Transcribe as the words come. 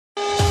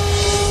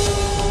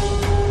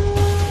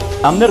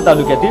जामनेर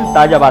तालुक्यातील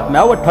ताज्या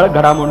बातम्या व ठळक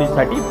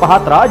घडामोडींसाठी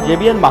पाहत रहा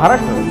JBN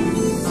महाराष्ट्र।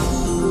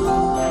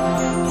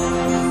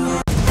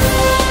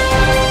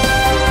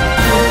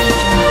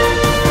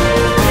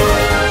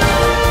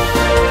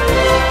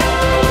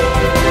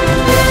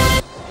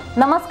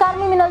 नमस्कार,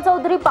 मी मिनल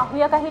चौधरी।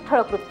 पाहूया काही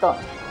ठळक वृत्त।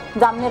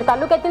 जामनेर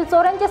तालुक्यातील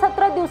चोऱ्यांचे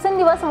सत्र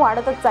दिवसेंदिवस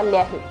वाढतच चालले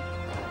आहे।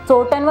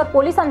 चोरट्यांवर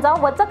पोलिसांचा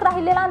वचक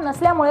राहिलेला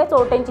नसल्यामुळे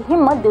चोरट्यांची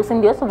हिंमत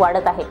दिवसेंदिवस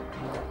वाढत आहे।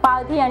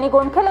 पाळधी आणि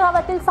गोंडखेल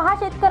गावातील 6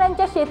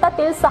 शेतकऱ्यांच्या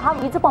शेतातील 6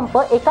 वीज पंप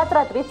एकाच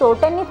रात्री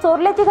चोरट्यांनी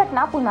चोरल्याची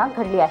घटना पुन्हा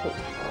घडली आहे।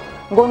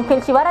 गोंडखेल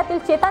शिवारातील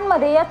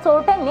शेतांमध्ये या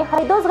चोरट्यांनी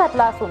हैदोस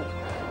घातला असून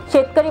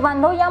शेतकरी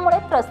बांधव यामुळे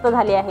त्रस्त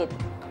झाले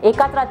आहेत।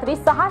 एकाच रात्री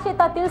 6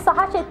 शेतातील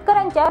 6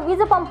 शेतकऱ्यांच्या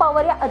वीज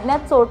पंपावर या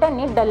अज्ञात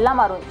चोरट्यांनी डल्ला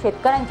मारून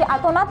शेतकऱ्यांचे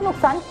अतोनात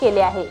नुकसान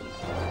केले आहे।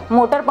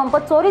 मोटर पंप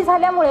चोरी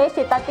झाल्यामुळे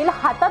शेतातील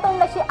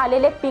हातातोंडाशी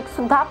आलेले पीक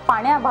सुद्धा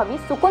पाण्याअभावी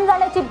सुकून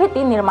जाण्याची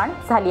भीती निर्माण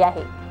झाली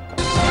आहे।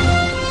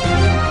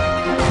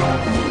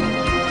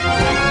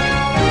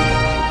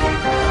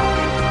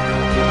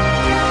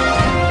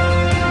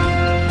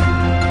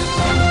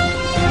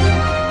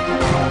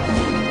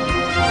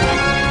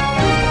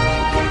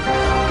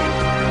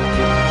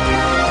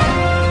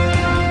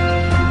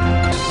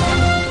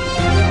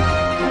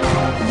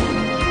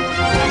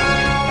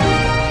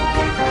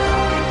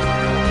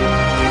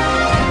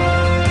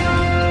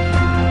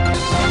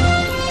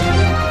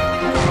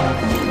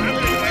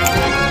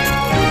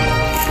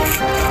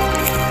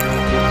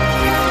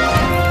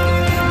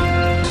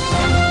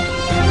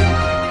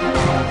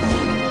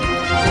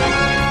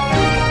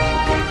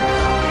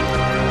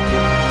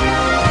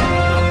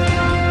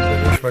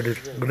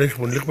 गणेश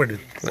मंडलिक पाटील।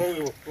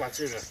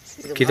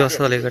 किती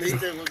वाजता झाली घटना?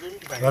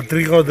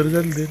 रात्री का वगैरे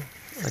झाली।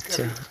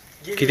 अच्छा,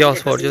 किती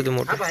हॉर्सपावरची होती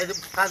मोटर?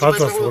 5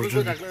 हॉर्सपावरची।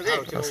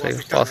 असं आहे,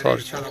 5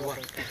 हॉर्सची।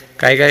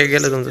 काय काय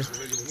केलं तुमचं?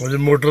 म्हणजे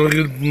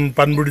मोटर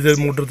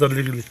पाणबुडीची मोटर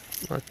चालली गेली।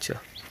 अच्छा,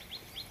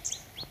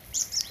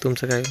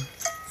 तुमचं काय?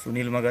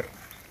 सुनील मगर,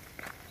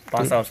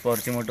 5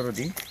 हॉर्सपावरची मोटर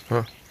होती।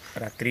 हां,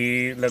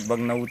 रात्री लगभग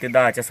 9 ते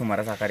 10च्या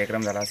सुमारास हा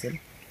कार्यक्रम झाला असेल।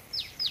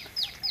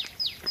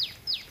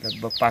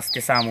 लगभग 5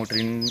 ते 6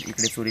 मोटरीन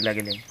इकडे चोरीला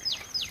गेले।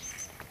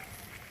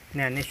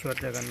 ज्ञानेश्वर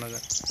जगनमगर,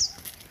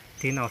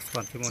 3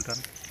 हॉर्सपावरची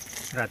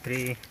मोटर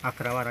रात्री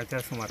 11-12च्या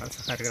सुमारास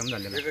कार्यक्रम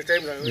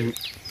झालेला।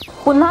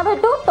 पुन्हा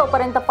भेटू,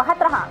 तोपर्यंत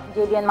पाहत रहा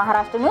JBN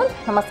महाराष्ट्र न्यूज।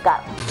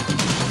 नमस्कार।